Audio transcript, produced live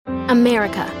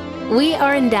America. We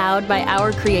are endowed by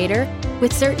our Creator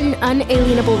with certain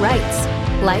unalienable rights: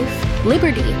 life,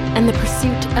 liberty, and the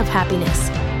pursuit of happiness.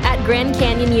 At Grand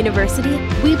Canyon University,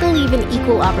 we believe in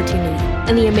equal opportunity,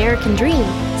 and the American dream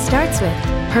starts with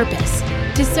purpose.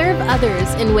 To serve others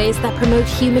in ways that promote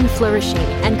human flourishing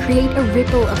and create a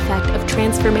ripple effect of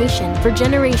transformation for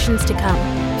generations to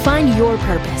come. Find your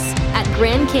purpose at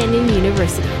Grand Canyon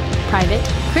University. Private,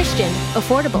 Christian,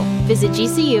 affordable. Visit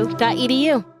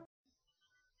gcu.edu.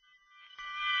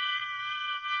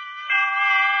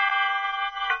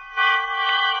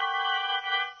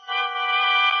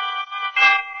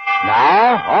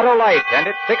 Now, Autolite and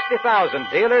its 60,000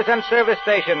 dealers and service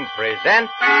stations present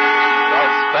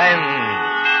Suspense.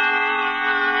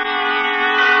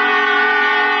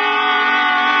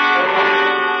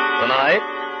 Tonight,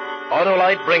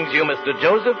 Autolite brings you Mr.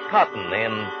 Joseph Cotton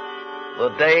in The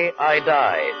Day I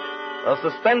Died, a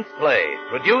suspense play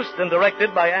produced and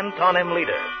directed by Anton M.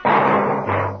 Leader.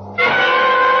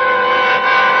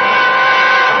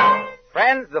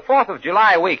 Friends, the 4th of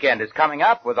July weekend is coming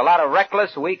up with a lot of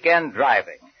reckless weekend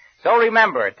driving. So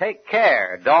remember, take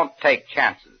care, don't take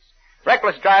chances.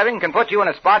 Reckless driving can put you in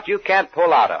a spot you can't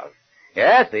pull out of.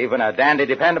 Yes, even a dandy,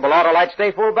 dependable Autolite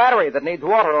Stay Full battery that needs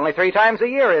water only 3 times a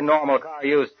year in normal car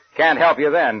use can't help you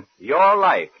then. Your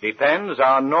life depends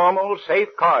on normal, safe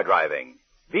car driving.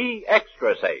 Be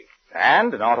extra safe.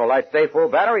 And an Autolite Stay Full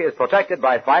battery is protected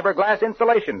by fiberglass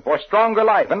insulation for stronger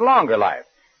life and longer life.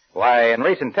 Why, in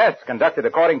recent tests conducted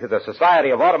according to the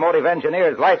Society of Automotive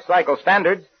Engineers Life Cycle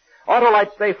Standards,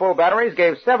 Autolite Stay Full batteries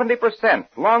gave 70%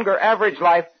 longer average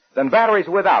life than batteries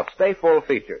without Stay Full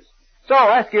features. So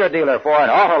ask your dealer for an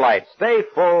Autolite Stay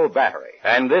Full battery.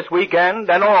 And this weekend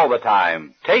and all the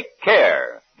time, take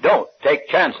care. Don't take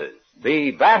chances.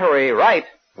 Be battery right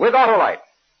with Autolite.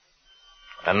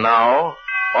 And now,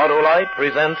 Autolite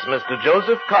presents Mr.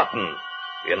 Joseph Cotton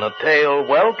in a tale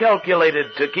well calculated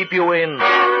to keep you in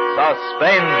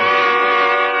suspense.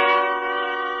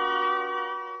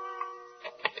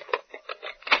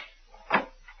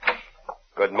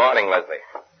 Good morning, Leslie.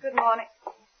 Good morning.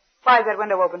 Why is that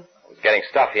window open? It's getting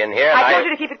stuffy in here, and I told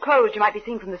you to keep it closed. You might be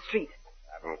seen from the street.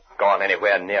 I haven't gone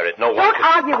anywhere near it. No one Don't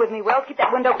argue with me, Wells. Keep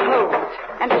that window closed.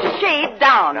 And the shade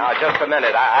down. Now, just a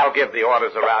minute. I'll give the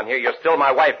orders around here. You're still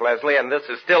my wife, Leslie, and this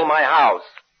is still my house.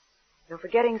 You're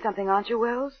forgetting something, aren't you,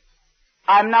 Wells?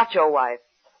 I'm not your wife.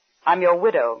 I'm your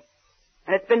widow.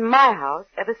 And it's been my house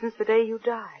ever since the day you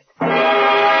died.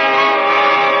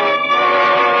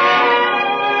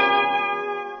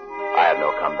 I had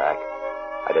no comeback.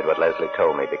 I did what Leslie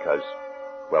told me because,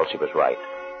 well, she was right.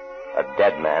 A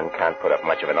dead man can't put up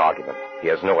much of an argument. He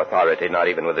has no authority, not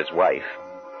even with his wife.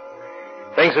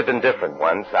 Things had been different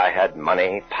once. I had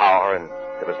money, power, and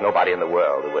there was nobody in the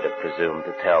world who would have presumed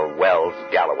to tell Wells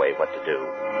Galloway what to do.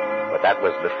 But that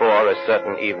was before a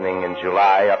certain evening in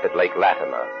July up at Lake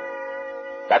Latimer.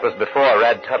 That was before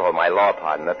Red Tuttle, my law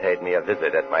partner, paid me a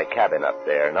visit at my cabin up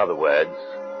there. In other words,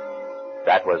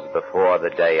 that was before the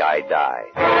day I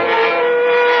died.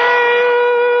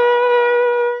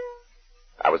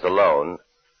 I was alone.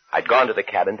 I'd gone to the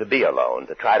cabin to be alone,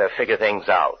 to try to figure things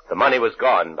out. The money was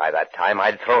gone by that time.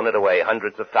 I'd thrown it away,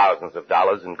 hundreds of thousands of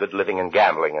dollars in good living and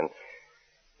gambling, and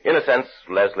in a sense,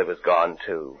 Leslie was gone,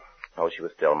 too. Oh, she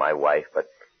was still my wife, but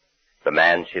the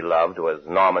man she loved was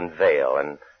Norman Vail,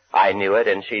 and I knew it,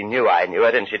 and she knew I knew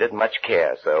it, and she didn't much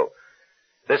care, so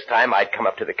this time I'd come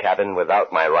up to the cabin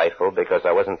without my rifle because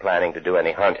I wasn't planning to do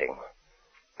any hunting.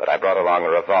 But I brought along a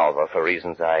revolver for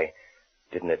reasons I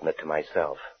didn't admit to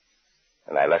myself,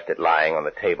 and I left it lying on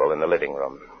the table in the living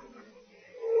room.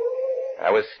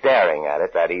 I was staring at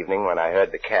it that evening when I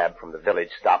heard the cab from the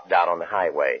village stop down on the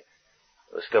highway.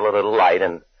 There was still a little light,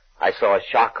 and I saw a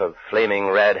shock of flaming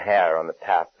red hair on the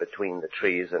path between the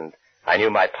trees, and I knew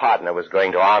my partner was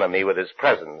going to honor me with his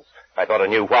presence. I thought I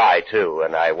knew why, too,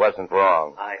 and I wasn't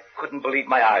wrong. I couldn't believe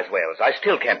my eyes, Wells. I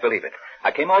still can't believe it.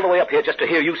 I came all the way up here just to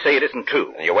hear you say it isn't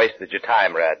true. You wasted your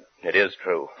time, Red. It is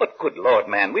true. But good Lord,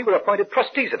 man, we were appointed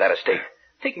trustees of that estate.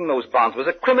 Taking those bonds was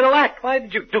a criminal act. Why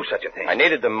did you do such a thing? I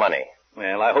needed the money.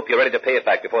 Well, I hope you're ready to pay it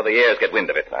back before the heirs get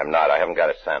wind of it. I'm not. I haven't got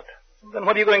a cent. Then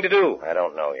what are you going to do? I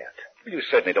don't know yet. You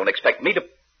certainly don't expect me to...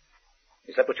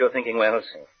 Is that what you're thinking, Wells?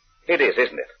 It is,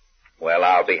 isn't it? Well,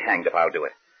 I'll be hanged if I'll do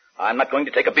it. I'm not going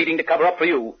to take a beating to cover up for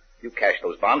you. You cash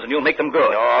those bonds and you'll make them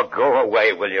good. Oh, go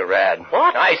away, will you, Rad?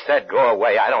 What? I said go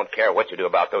away. I don't care what you do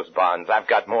about those bonds. I've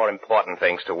got more important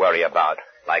things to worry about.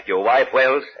 Like your wife,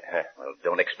 Wells? Well,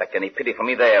 don't expect any pity from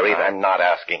me there, either. I'm not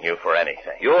asking you for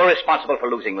anything. You're responsible for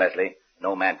losing Leslie.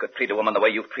 No man could treat a woman the way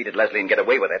you've treated Leslie and get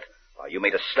away with it. Oh, you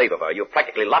made a slave of her. You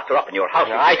practically locked her up in your house.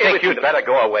 I think you'd better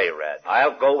go away, Red.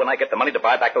 I'll go when I get the money to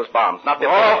buy back those bombs. Not this.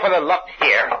 Oh, for the luck.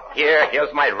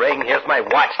 Here's my ring. Here's my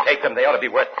watch. Take them. They ought to be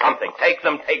worth something. Take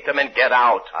them, and get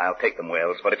out. I'll take them,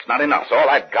 Wells, but it's not enough. It's all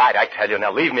I've got, I tell you.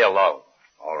 Now leave me alone.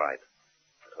 All right.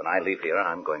 But when I leave here,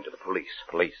 I'm going to the police.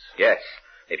 Police? Yes.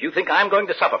 If you think I'm going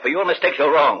to suffer for your mistakes,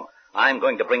 you're wrong. I'm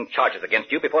going to bring charges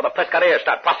against you before the Prescott heirs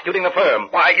start prosecuting the firm.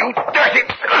 Why, you dirty...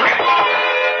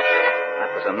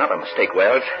 That was another mistake,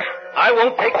 Wells. I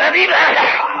won't take that either.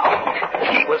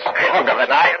 He was stronger than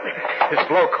I. His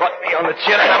blow caught me on the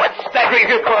chin, and I went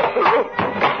staggering across the room.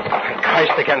 I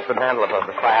crashed against the mantel above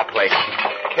the fireplace.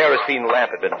 A kerosene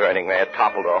lamp had been burning there. It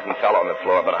toppled off and fell on the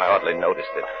floor, but I hardly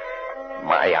noticed it.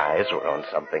 My eyes were on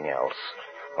something else.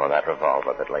 On that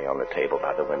revolver that lay on the table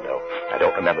by the window. I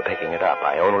don't remember picking it up.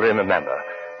 I only remember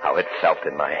how it felt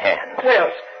in my hand.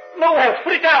 Wells! No, Wells!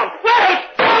 Put it down! Wells!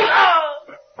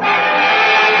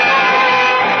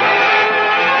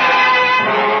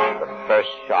 The first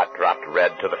shot dropped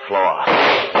Red to the floor.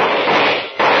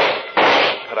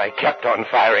 But I kept on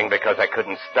firing because I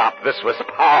couldn't stop. This was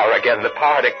power again, the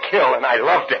power to kill, and I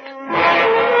loved it.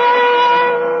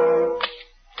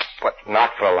 But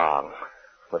not for long.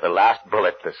 With the last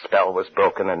bullet, the spell was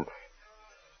broken, and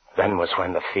then was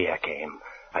when the fear came.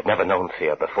 I'd never known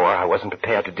fear before. I wasn't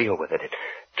prepared to deal with it. It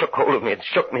took hold of me. It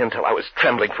shook me until I was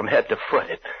trembling from head to foot.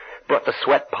 It brought the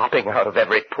sweat popping out of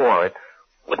every pore. It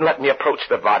wouldn't let me approach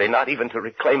the body, not even to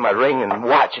reclaim my ring and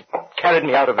watch. It carried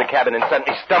me out of the cabin and sent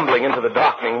me stumbling into the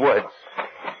darkening woods.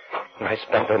 And I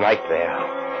spent the night there,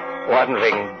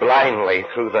 wandering blindly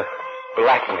through the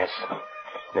blackness.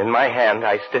 In my hand,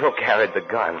 I still carried the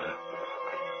gun.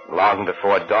 Long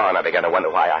before dawn, I began to wonder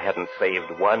why I hadn't saved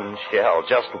one shell,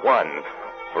 just one.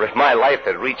 For if my life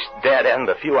had reached dead end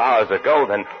a few hours ago,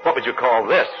 then what would you call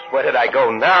this? Where did I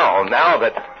go now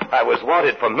that I was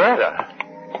wanted for murder?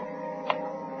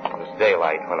 It was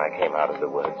daylight when I came out of the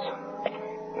woods.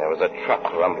 There was a truck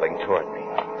rumbling toward me.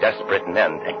 Desperate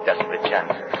men take desperate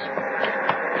chances.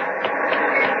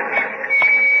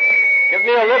 Give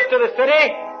me a lift to the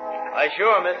city? Why,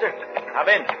 sure, mister. Hop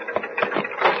in.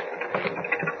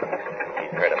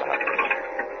 Heard about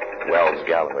it. Wells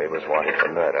Galloway was wanted for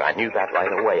murder. I knew that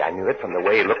right away. I knew it from the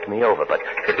way he looked me over, but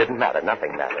it didn't matter.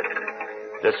 Nothing mattered.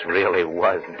 This really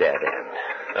was dead end.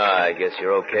 I guess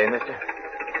you're okay, mister.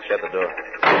 Shut the door.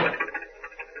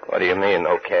 What do you mean,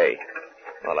 okay?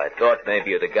 Well, I thought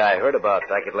maybe you're the guy I heard about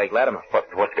back at Lake Latimer.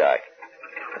 What guy?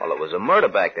 Well, it was a murder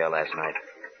back there last night.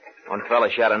 One fella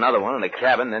shot another one in a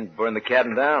cabin, then burned the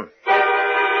cabin down.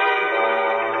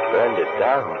 Burned it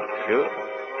down? Sure.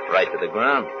 Right to the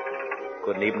ground.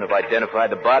 Couldn't even have identified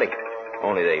the body.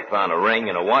 Only they found a ring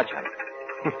and a watch on it.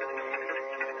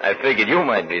 I figured you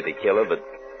might be the killer, but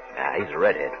he's a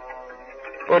redhead.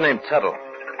 Boy named Tuttle.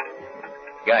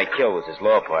 The guy killed was his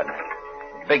law partner.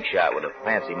 Big shot with a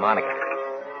fancy moniker.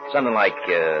 Something like,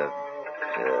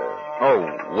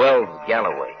 Wells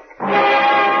Galloway.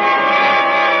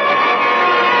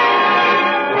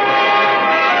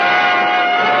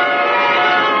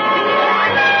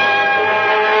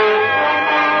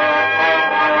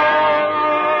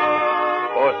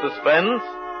 Suspense,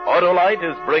 Autolite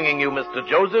is bringing you Mr.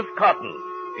 Joseph Cotton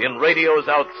in radio's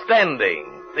outstanding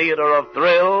theater of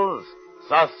thrills,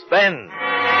 Suspense.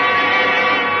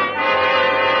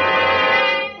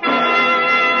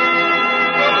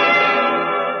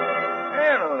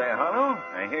 Hello there, Harlow.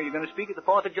 I hear you're going to speak at the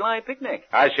 4th of July picnic.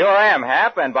 I sure am,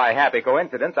 Hap, and by happy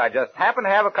coincidence, I just happen to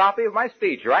have a copy of my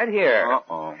speech right here.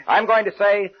 Uh-oh. I'm going to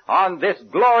say, on this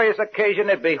glorious occasion,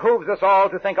 it behooves us all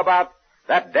to think about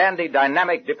that dandy,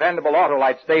 dynamic, dependable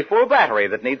Autolite Stay Full battery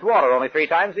that needs water only 3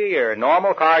 times a year in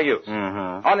normal car use.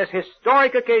 Mm-hmm. On this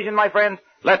historic occasion, my friends,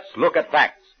 let's look at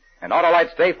facts. An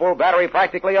Autolite Stay Full battery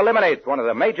practically eliminates one of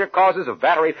the major causes of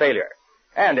battery failure.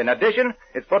 And in addition,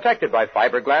 it's protected by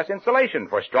fiberglass insulation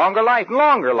for stronger life and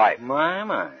longer life.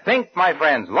 My. Think, my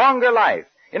friends, longer life.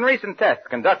 In recent tests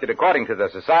conducted according to the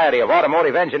Society of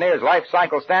Automotive Engineers Life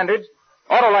Cycle Standards,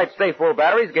 Autolite Stay Full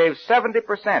batteries gave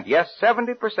 70%, yes,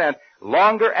 70%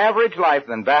 longer average life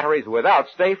than batteries without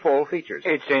Stay Full features.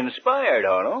 It's inspired,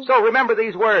 Harlow. So remember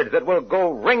these words that will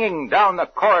go ringing down the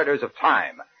corridors of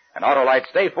time. An Autolite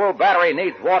Stay Full battery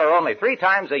needs water only 3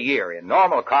 times a year in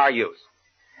normal car use.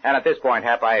 And at this point,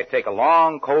 Hap, I take a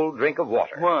long, cold drink of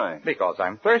water. Why? Because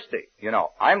I'm thirsty. You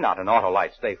know, I'm not an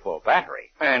Autolite Stay Full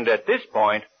battery. And at this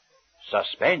point,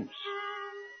 suspense.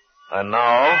 And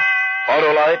now,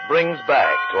 Autolite brings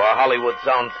back to our Hollywood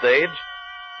soundstage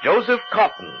Joseph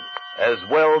Cotton as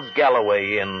Wells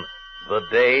Galloway in The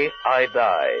Day I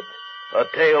Died, a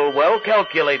tale well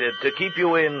calculated to keep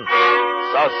you in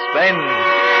suspense.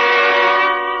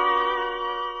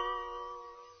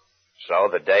 so,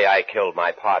 the day I killed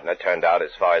my partner turned out,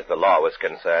 as far as the law was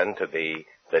concerned, to be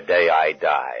the day I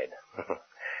died.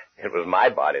 It was my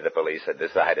body the police had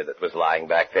decided that was lying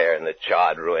back there in the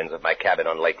charred ruins of my cabin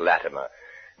on Lake Latimer.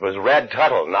 It was Red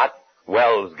Tuttle, not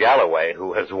Wells Galloway, who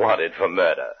was wanted for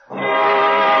murder.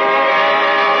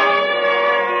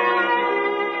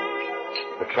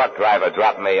 The truck driver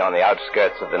dropped me on the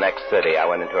outskirts of the next city. I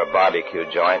went into a barbecue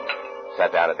joint,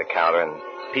 sat down at the counter, and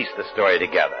pieced the story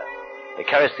together. The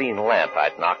kerosene lamp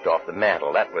I'd knocked off the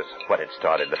mantel, that was what had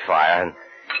started the fire, and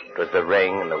it was the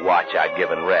ring and the watch I'd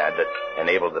given Red that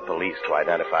enabled the police to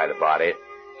identify the body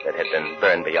that had been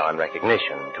burned beyond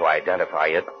recognition, to identify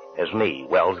it as me,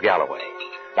 Wells Galloway.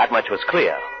 That much was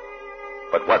clear.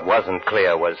 But what wasn't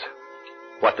clear was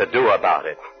what to do about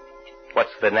it.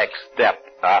 What's the next step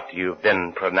after you've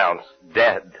been pronounced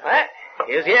dead? Well,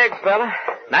 here's the egg, fella.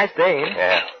 Nice day, eh?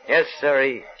 Yeah. Yes,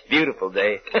 sir. Beautiful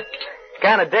day.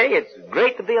 Kind of day, it's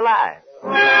great to be alive.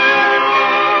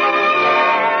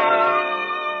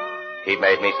 He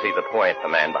made me see the point, the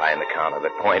man behind the counter, the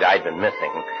point I'd been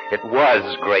missing. It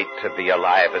was great to be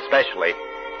alive, especially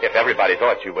if everybody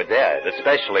thought you were dead,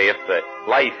 especially if the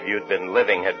life you'd been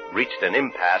living had reached an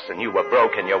impasse and you were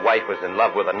broke and your wife was in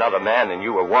love with another man and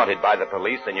you were wanted by the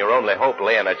police and your only hope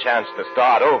lay in a chance to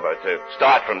start over, to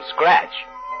start from scratch.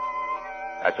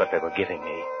 That's what they were giving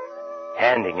me,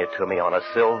 handing it to me on a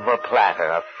silver platter,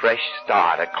 a fresh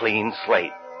start, a clean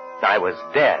slate. I was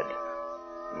dead.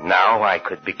 Now I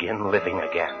could begin living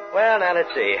again. Well, now,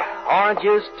 let's see. Orange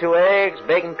juice, 2 eggs,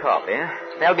 bacon, coffee, eh?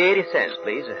 That'll be 80 cents,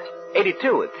 please.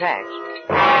 82 with tax.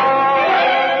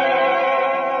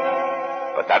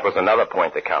 But that was another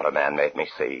point the counterman made me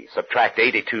see. Subtract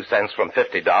 82 cents from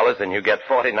 $50 and you get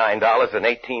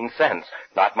 $49.18.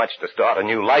 Not much to start a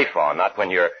new life on, not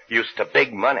when you're used to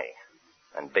big money.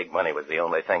 And big money was the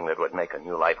only thing that would make a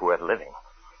new life worth living.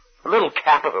 A little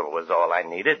capital was all I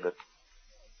needed, but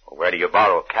where do you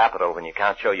borrow capital when you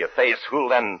can't show your face? Who'll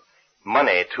lend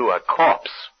money to a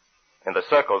corpse? In the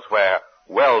circles where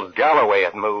Wells Galloway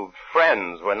had moved,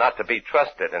 friends were not to be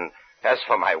trusted. And as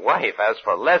for my wife, as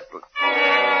for Leslie...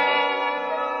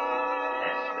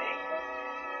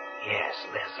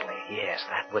 Leslie, yes,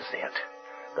 that was it.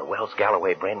 The Wells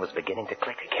Galloway brain was beginning to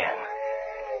click again.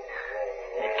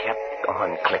 It kept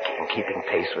on clicking, keeping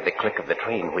pace with the click of the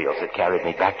train wheels that carried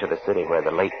me back to the city where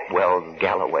the late Wells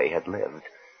Galloway had lived.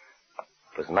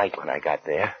 It was night when I got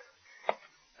there.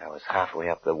 I was halfway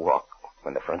up the walk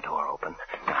when the front door opened.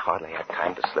 I hardly had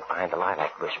time to slip behind the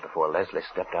lilac bush before Leslie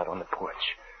stepped out on the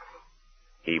porch.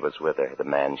 He was with her, the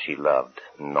man she loved,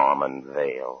 Norman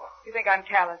Vale. You think I'm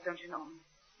callous, don't you, Norman?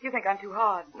 You think I'm too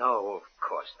hard. No, of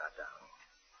course not, darling.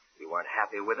 If you weren't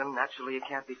happy with him, naturally you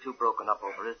can't be too broken up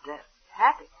over his death.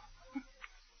 Happy?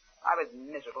 I was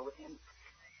miserable with him.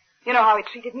 You know how he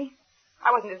treated me?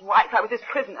 I wasn't his wife. I was his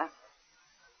prisoner.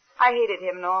 I hated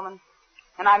him, Norman.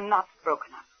 And I'm not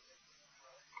broken up.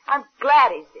 I'm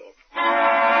glad he's dead.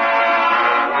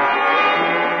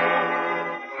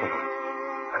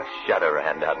 A shudder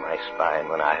ran down my spine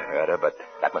when I heard her, but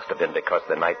that must have been because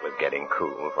the night was getting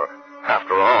cool. For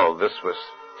after all, this was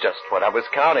just what I was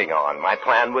counting on. My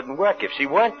plan wouldn't work if she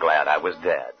weren't glad I was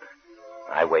dead.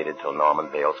 I waited till Norman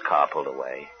Vale's car pulled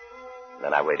away.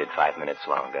 Then I waited 5 minutes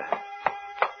longer.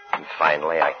 And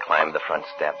finally, I climbed the front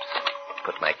steps,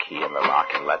 put my key in the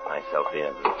lock, and let myself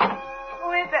in.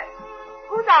 Who is that?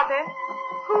 Who's out there?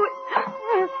 Who?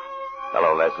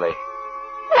 Hello, Leslie.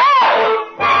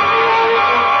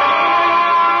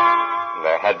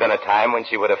 There had been a time when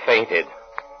she would have fainted.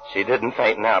 She didn't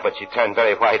faint now, but she turned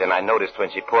very white, and I noticed when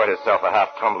she poured herself a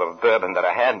half tumbler of bourbon that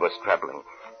her hand was trembling.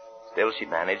 Still, she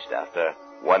managed, after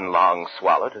one long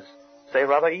swallow, to say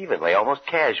rather evenly, almost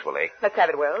casually. Let's have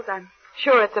it, Wells. I'm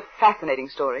sure it's a fascinating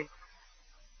story.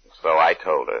 So I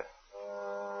told her.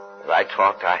 As I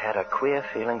talked, I had a queer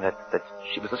feeling that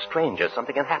she was a stranger.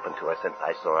 Something had happened to her since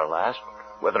I saw her last.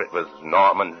 Whether it was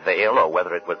Norman Vale or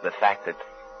whether it was the fact that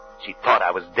she thought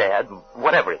I was dead,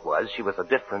 whatever it was, she was a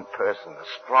different person, a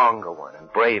stronger one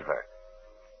and braver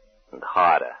and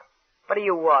harder. What do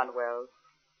you want, Wells?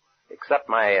 Accept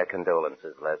my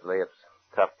condolences, Leslie. It's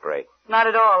a tough break. Not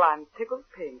at all. I'm tickled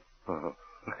pink.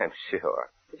 I'm sure.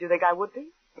 Did you think I would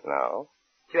be? No.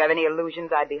 Did you have any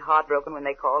illusions I'd be heartbroken when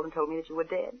they called and told me that you were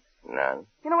dead? None.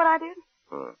 You know what I did?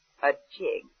 A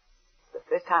jig. The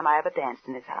first time I ever danced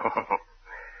in this house.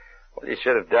 Well, you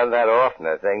should have done that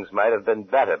oftener. Things might have been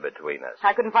better between us.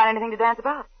 I couldn't find anything to dance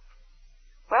about.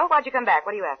 Well, why'd you come back?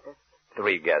 What are you after?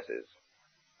 3 guesses.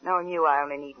 Knowing you, I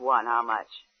only need one. How much?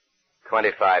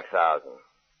 $25,000.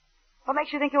 What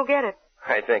makes you think you'll get it?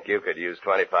 I think you could use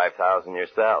 $25,000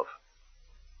 yourself.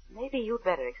 Maybe you'd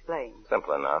better explain.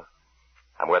 Simple enough.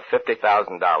 I'm worth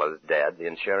 $50,000 dead. The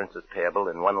insurance is payable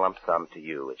in one lump sum to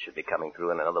you. It should be coming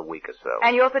through in another week or so.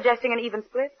 And you're suggesting an even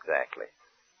split? Exactly.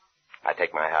 I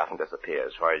take my half and disappear.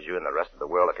 As far as you and the rest of the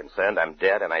world are concerned, I'm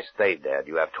dead and I stay dead.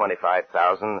 You have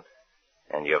 $25,000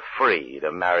 and you're free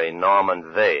to marry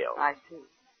Norman Vale. I see.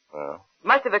 Well?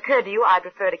 Must have occurred to you I'd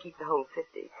prefer to keep the whole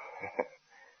 50.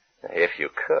 If you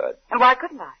could. And why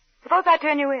couldn't I? Suppose I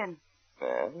turn you in.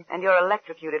 Yeah? And you're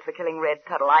electrocuted for killing Red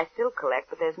Tuttle. I still collect,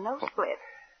 but there's no split.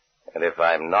 And if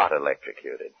I'm not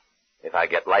electrocuted? If I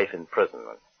get life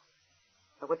imprisonment?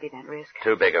 What would be that risk?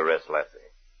 Too big a risk, Leslie.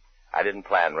 I didn't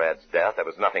plan Red's death. There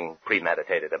was nothing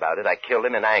premeditated about it. I killed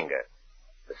him in anger.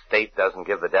 The state doesn't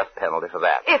give the death penalty for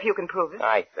that. If you can prove it.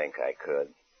 I think I could.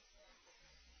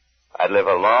 I'd live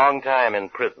a long time in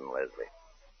prison, Leslie.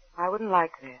 I wouldn't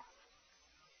like that.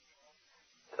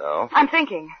 So? I'm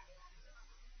thinking.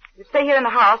 You'd stay here in the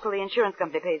house till the insurance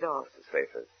company pays off. It's the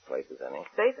safest place as any.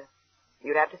 Safer.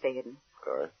 You'd have to stay hidden. Of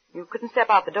course. You couldn't step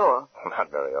out the door. Not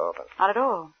very often. Not at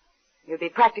all. You'd be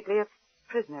practically a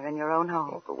prisoner in your own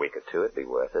home. Well, for a week or two, it'd be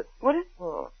worth it. Would it?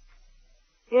 Oh.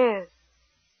 Yes.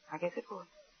 I guess it would.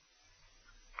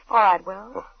 All right,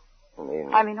 well.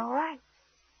 I mean, all right.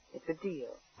 It's a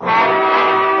deal. She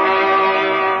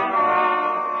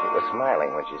was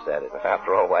smiling when she said it.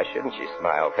 After all, why shouldn't she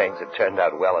smile? Things had turned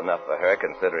out well enough for her,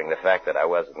 considering the fact that I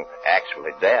wasn't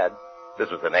actually dead. This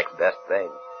was the next best thing.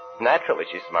 Naturally,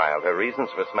 she smiled. Her reasons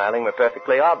for smiling were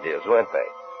perfectly obvious, weren't they?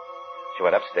 She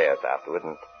went upstairs afterward,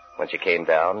 and when she came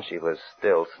down, she was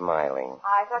still smiling.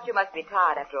 I thought you must be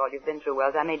tired after all you've been through,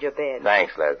 Wells. I made your bed.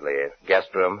 Thanks, Leslie. Guest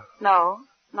room? No,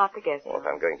 not the guest room. Well, if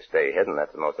I'm going to stay hidden,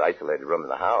 that's the most isolated room in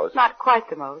the house. Not quite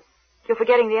the most. You're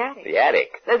forgetting the attic. The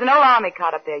attic? There's an old army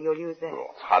cot up there. You'll use that. Oh,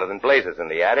 it's hotter than blazes in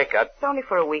the attic. It's only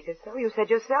for a week or so. You said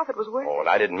yourself it was worth it. Oh, and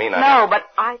I didn't mean No, but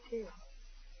I did.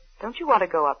 Don't you want to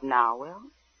go up now, Will?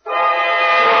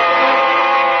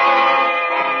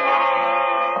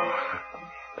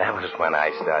 That was when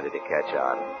I started to catch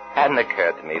on. Hadn't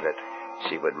occurred to me that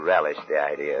she would relish the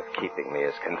idea of keeping me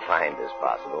as confined as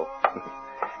possible.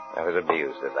 I was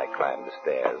amused as I climbed the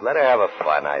stairs. Let her have a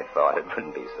fun, I thought. It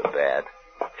wouldn't be so bad.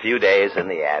 A few days in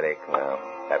the attic, well,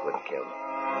 that wouldn't kill me.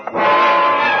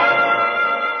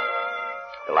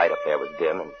 The light up there was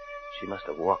dim, and she must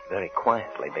have walked very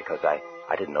quietly because I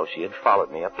didn't know she had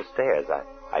followed me up the stairs.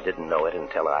 I didn't know it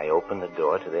until I opened the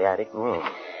door to the attic room.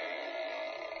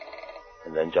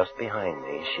 And then just behind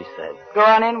me, she said, Go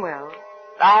on in, Will.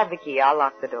 I have the key. I'll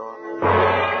lock the door.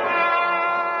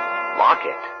 Lock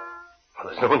it? Well,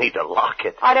 there's no need to lock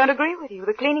it. I don't agree with you.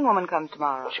 The cleaning woman comes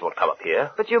tomorrow. Well, she won't come up here.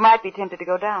 But you might be tempted to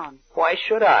go down. Why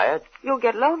should I? You'll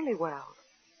get lonely, Will.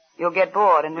 You'll get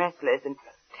bored and restless and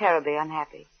terribly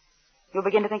unhappy. You'll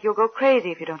begin to think you'll go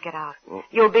crazy if you don't get out.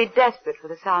 You'll be desperate for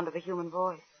the sound of a human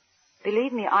voice.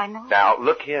 Believe me, I know. Now,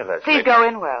 look here, Leslie. Please go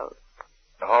in, Wells.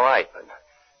 All right, but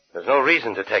there's no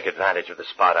reason to take advantage of the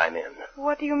spot I'm in.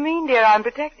 What do you mean, dear? I'm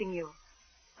protecting you.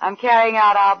 I'm carrying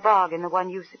out our bargain, the one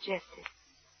you suggested.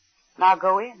 Now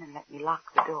go in and let me lock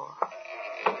the door.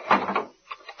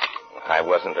 I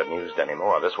wasn't amused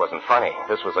anymore. This wasn't funny.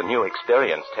 This was a new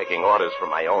experience, taking orders from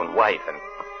my own wife, and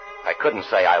I couldn't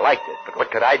say I liked it, but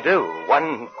what could I do?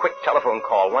 One quick telephone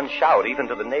call, one shout, even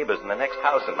to the neighbors in the next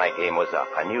house, and my game was up.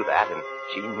 I knew that, and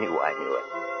she knew I knew it.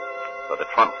 So the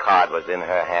trump card was in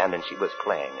her hand, and she was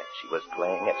playing it. She was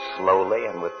playing it slowly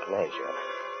and with pleasure.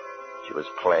 She was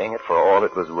playing it for all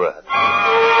it was worth.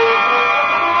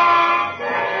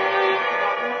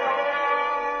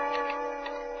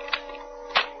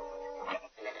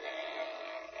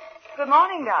 Good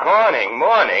morning, darling.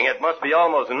 Morning. It must be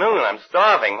almost noon. I'm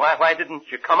starving. Why didn't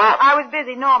you come up? I was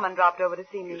busy. Norman dropped over to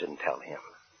see me. You didn't tell him.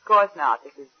 Of course not.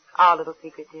 This is our little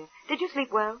secret, dear. Did you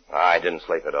sleep well? I didn't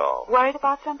sleep at all. Worried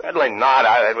about something? Certainly not.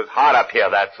 It was hot up here,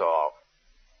 that's all.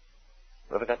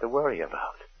 What have I got to worry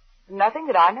about? Nothing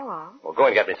that I know of. Well, go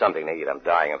and get me something to eat. I'm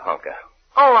dying of hunger.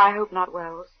 Oh, I hope not,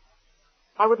 Wells.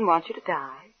 I wouldn't want you to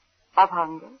die of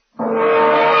hunger.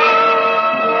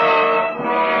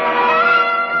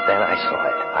 Then I saw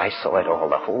it. I saw it all,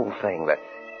 the whole thing. That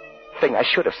thing I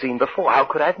should have seen before. How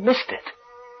could I have missed it?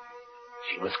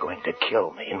 She was going to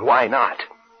kill me, and why not?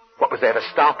 What was there to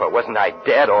stop her? Wasn't I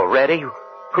dead already?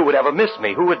 Who would ever miss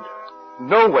me? Who would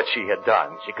know what she had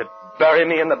done? She could bury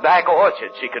me in the back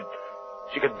orchard. She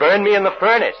could burn me in the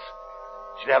furnace.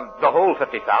 She'd have the whole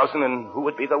 50,000, and who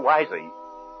would be the wiser? You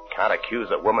can't accuse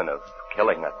a woman of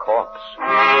killing a corpse.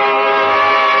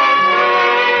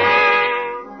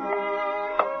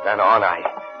 Then on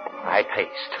I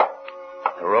paced.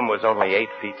 The room was only 8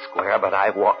 feet square, but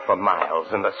I walked for miles,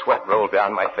 and the sweat rolled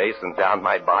down my face and down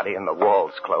my body, and the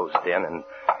walls closed in, and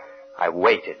I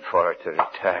waited for her to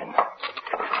return.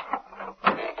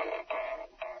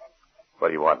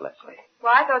 you want, Leslie?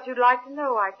 Well, I thought you'd like to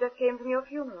know. I just came from your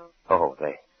funeral. Oh,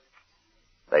 they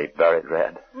buried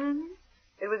Red. Mm-hmm.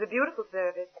 It was a beautiful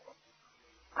service.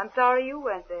 I'm sorry you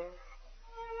went there.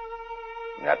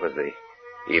 That was the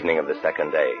evening of the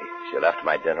second day. She left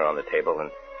my dinner on the table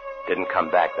and didn't come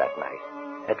back that night.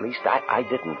 At least I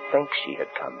didn't think she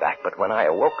had come back, but when I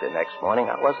awoke the next morning,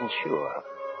 I wasn't sure.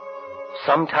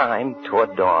 Sometime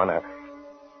toward dawn, a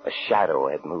shadow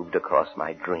had moved across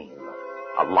my dream.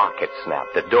 A lock had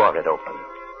snapped, a door had opened.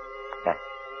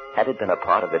 Had it been a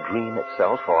part of the dream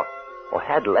itself, or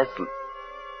had Leslie...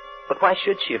 But why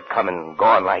should she have come and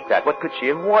gone like that? What could she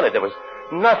have wanted? There was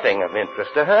nothing of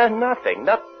interest to her, nothing.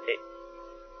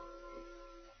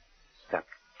 Except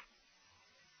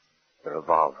the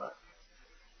revolver.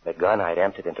 The gun I'd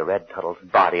emptied into Red Tuttle's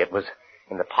body. It was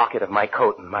in the pocket of my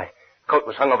coat, and my coat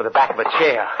was hung over the back of a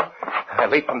chair. I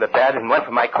leaped from the bed and went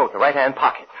for my coat, the right-hand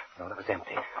pocket. No, it was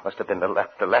empty. Must have been the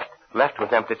left. The left was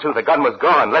empty, too. The gun was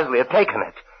gone. Leslie had taken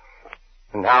it.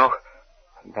 And now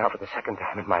for the second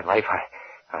time in my life,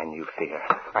 I knew fear.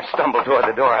 I stumbled toward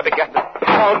the door. I began to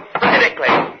pound frantically.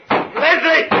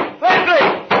 Leslie! Leslie!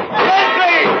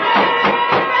 Leslie!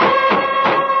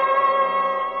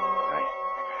 I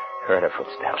heard her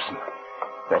footsteps, and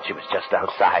then she was just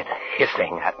outside,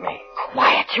 hissing at me.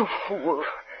 Quiet, you fool.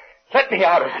 Let me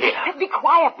out of here. Be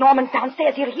quiet. Norman's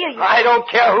downstairs. He'll hear you. I don't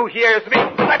care who hears me.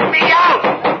 Let me out!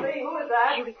 Leslie, who is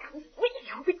that? Here he comes. Will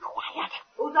you be quiet?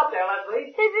 Who's up there,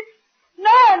 Leslie? Is it...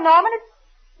 No, Norman, it's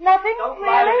nothing, Don't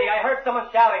lie to really. me. I heard someone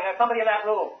shouting. There's somebody in that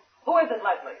room. Who is it,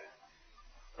 Leslie?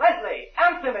 Leslie,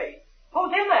 answer me.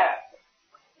 Who's in there?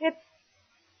 It's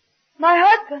my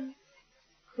husband.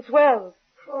 It's Wells.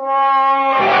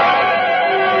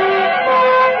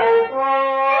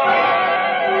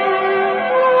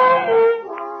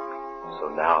 So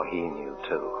now he knew,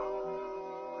 too.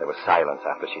 There was silence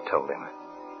after she told him,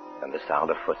 and the sound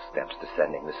of footsteps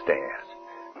descending the stairs.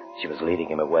 She was leading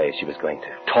him away. She was going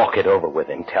to talk it over with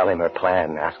him, tell him her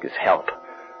plan, ask his help.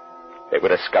 They were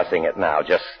discussing it now,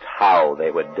 just how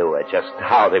they would do it, just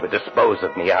how they would dispose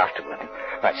of me afterward.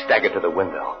 I staggered to the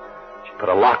window. She put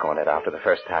a lock on it after the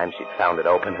first time she'd found it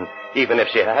open, and even if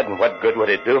she hadn't, what good would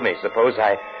it do me? Suppose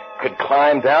I could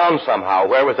climb down somehow.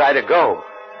 Where was I to go?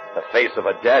 The face of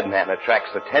a dead man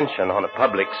attracts attention on a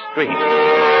public street.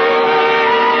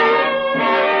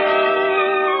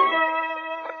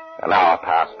 An hour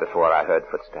passed before I heard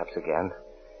footsteps again.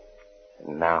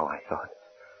 And now I thought,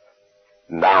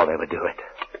 now they would do it.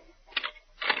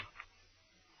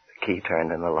 The key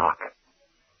turned in the lock.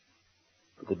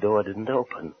 But the door didn't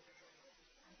open.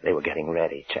 They were getting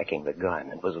ready, checking the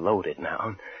gun. It was loaded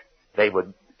now. They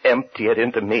would empty it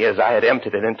into me as I had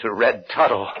emptied it into Red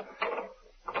Tuttle.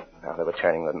 Now they were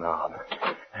turning the knob.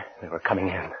 They were coming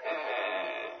in.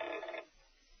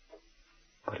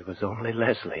 But it was only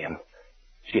Leslie, and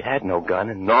she had no gun,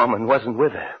 and Norman wasn't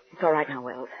with her. It's all right now,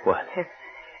 Wells. What?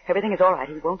 Everything is all right.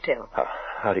 He won't tell.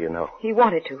 How do you know? He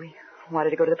wanted to. He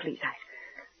wanted to go to the police.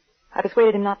 I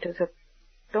persuaded him not to, so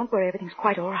don't worry. Everything's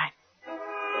quite all right.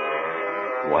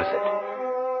 Was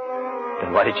it?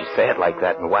 Then why did she say it like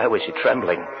that, and why was she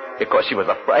trembling? Because she was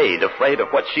afraid of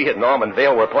what she and Norman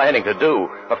Vale were planning to do.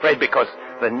 Afraid because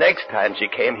the next time she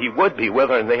came, he would be with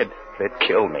her, and they'd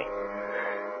kill me.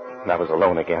 And I was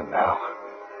alone again now.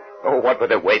 Oh, what were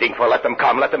they waiting for? Let them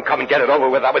come and get it over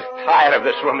with. I was tired of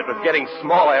this room. It was getting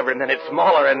smaller every minute,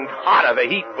 smaller and hotter. The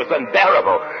heat was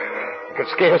unbearable. I could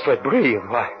scarcely breathe.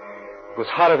 Why, it was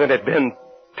hotter than it had been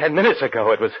 10 minutes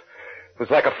ago. It was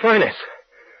like a furnace.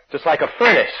 Just like a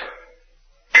furnace.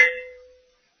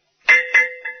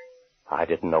 I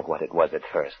didn't know what it was at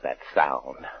first, that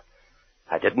sound.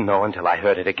 I didn't know until I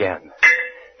heard it again.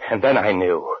 And then I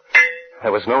knew.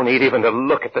 There was no need even to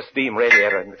look at the steam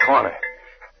radiator in the corner.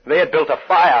 They had built a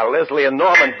fire, Leslie and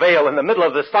Norman Vale, in the middle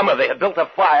of the summer. They had built a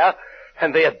fire,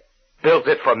 and they had built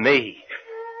it for me.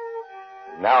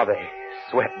 Now the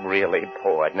sweat really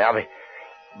poured. Now the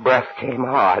breath came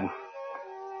hard.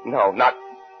 No, not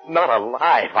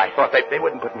alive. I thought they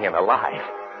wouldn't put me in alive.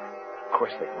 Of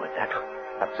course they would.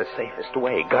 That's the safest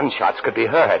way. Gunshots could be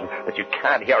heard, but you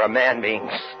can't hear a man being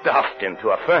stuffed into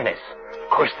a furnace. Of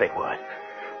course they would.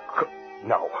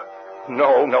 No,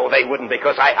 they wouldn't,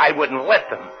 because I wouldn't let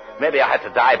them. Maybe I had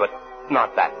to die, but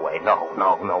not that way. No,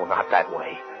 not that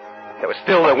way. There was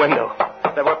still the window.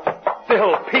 There were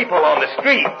still people on the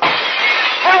street.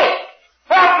 Help!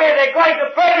 Help me! They're going to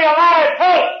burn me alive!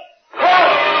 Help!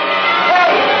 Help!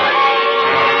 Help!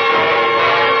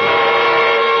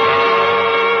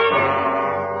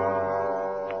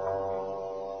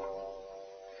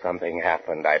 Something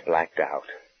happened. I blacked out.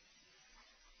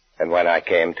 And when I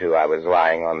came to, I was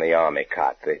lying on the army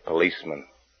cot. The policeman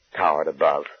towered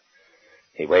above.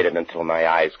 He waited until my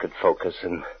eyes could focus,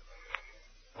 and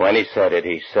when he said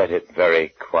it very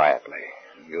quietly.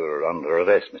 You're under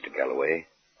arrest, Mr. Galloway,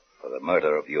 for the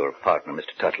murder of your partner,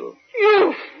 Mr. Tuttle.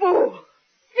 You fool!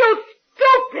 You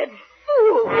stupid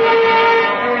fool!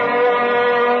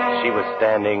 She was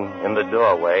standing in the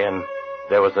doorway, and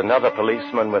there was another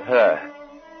policeman with her.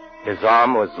 His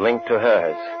arm was linked to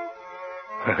hers.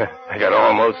 I could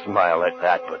almost smile at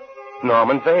that, but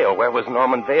Norman Vale, where was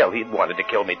Norman Vale? He'd wanted to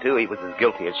kill me, too. He was as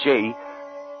guilty as she.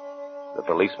 The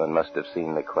policeman must have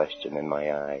seen the question in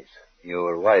my eyes.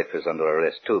 Your wife is under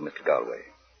arrest, too, Mr. Galloway,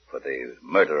 for the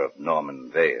murder of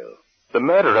Norman Vale. The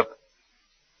murder of...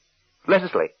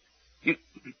 Leslie,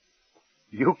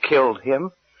 you killed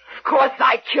him? Of course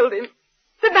I killed him.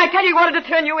 Didn't I tell you he wanted to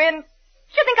turn you in? Do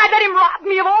you think I'd let him rob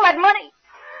me of all that money?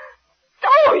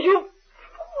 Oh, you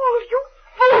fool, you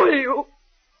fool, you.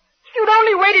 If you'd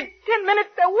only waited 10 minutes,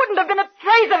 there wouldn't have been a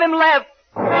trace of him left.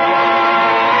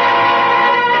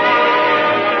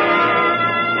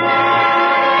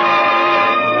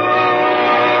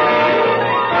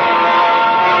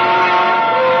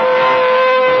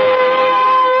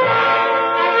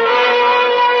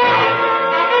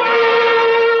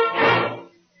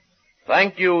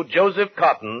 Thank you, Joseph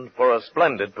Cotton, for a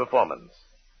splendid performance.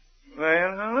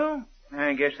 Well, hello.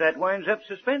 I guess that winds up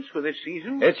suspense for this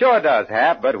season. It sure does,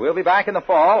 Hap, but we'll be back in the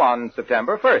fall on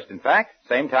September 1st, in fact.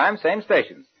 Same time, same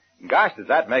stations. Gosh, does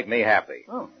that make me happy.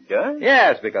 Oh, it does?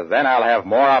 Yes, because then I'll have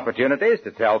more opportunities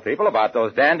to tell people about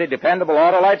those dandy, dependable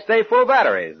Autolite Stay Full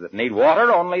batteries that need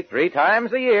water only 3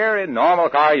 times a year in normal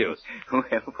car use. Well,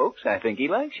 folks, I think he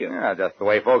likes you. Yeah, just the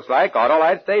way folks like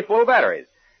Autolite Stay Full batteries.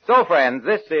 So, friends,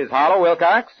 this is Harlow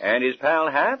Wilcox. And his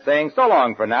pal Hap. Saying so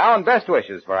long for now and best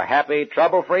wishes for a happy,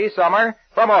 trouble-free summer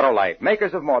from Autolite,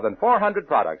 makers of more than 400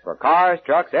 products for cars,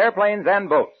 trucks, airplanes, and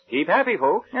boats. Keep happy,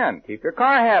 folks. And keep your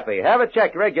car happy. Have it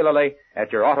checked regularly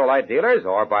at your Autolite dealers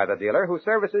or by the dealer who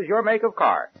services your make of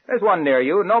car. There's one near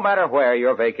you, no matter where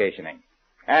you're vacationing.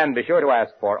 And be sure to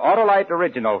ask for Autolite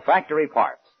Original Factory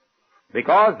Parts,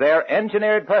 because they're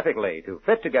engineered perfectly to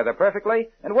fit together perfectly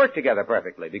and work together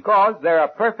perfectly, because they're a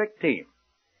perfect team.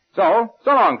 So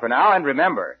long for now, and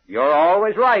remember, you're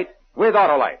always right with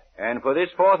Autolite. And for this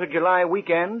 4th of July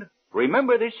weekend,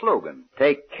 remember this slogan.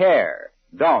 Take care.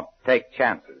 Don't take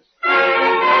chances.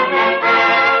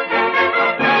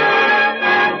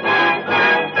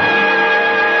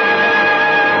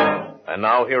 And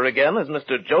now here again is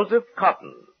Mr. Joseph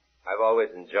Cotton. I've always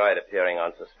enjoyed appearing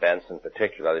on Suspense, and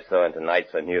particularly so in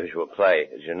tonight's unusual play.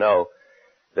 As you know,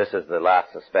 this is the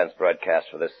last Suspense broadcast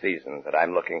for this season, but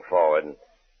I'm looking forward, and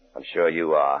I'm sure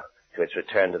you are, to its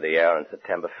return to the air on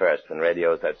September 1st, when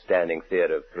radio's outstanding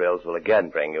theater of thrills will again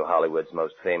bring you Hollywood's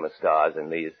most famous stars in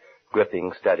these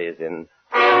gripping studies in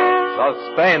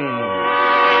Suspense.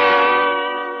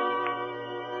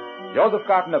 Joseph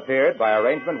Cotton appeared by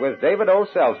arrangement with David O.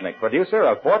 Selznick, producer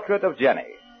of Portrait of Jenny.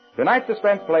 Tonight's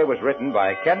suspense play was written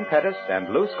by Ken Pettis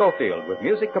and Lou Schofield, with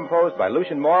music composed by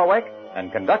Lucien Moraweck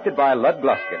and conducted by Lud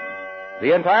Gluskin.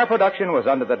 The entire production was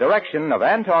under the direction of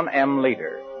Anton M.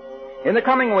 Leader. In the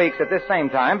coming weeks at this same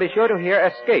time, be sure to hear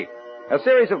Escape, a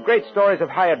series of great stories of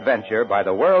high adventure by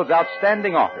the world's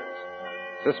outstanding authors.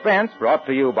 Suspense, brought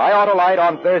to you by Autolite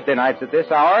on Thursday nights at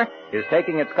this hour, is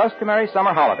taking its customary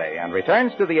summer holiday and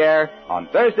returns to the air on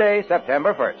Thursday,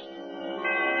 September 1st.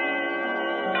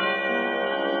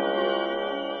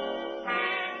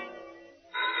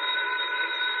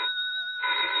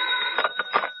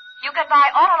 You can buy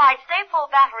Autolite Stay Full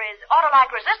batteries,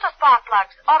 Autolite resistor spark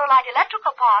plugs, Autolite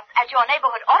electrical parts at your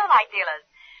neighborhood Autolite dealers.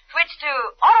 Switch to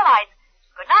Autolite.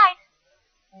 Good night.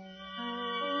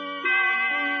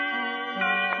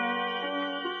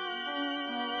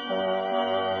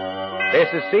 This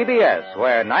is CBS,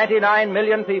 where 99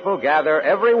 million people gather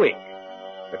every week.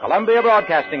 The Columbia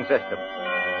Broadcasting System.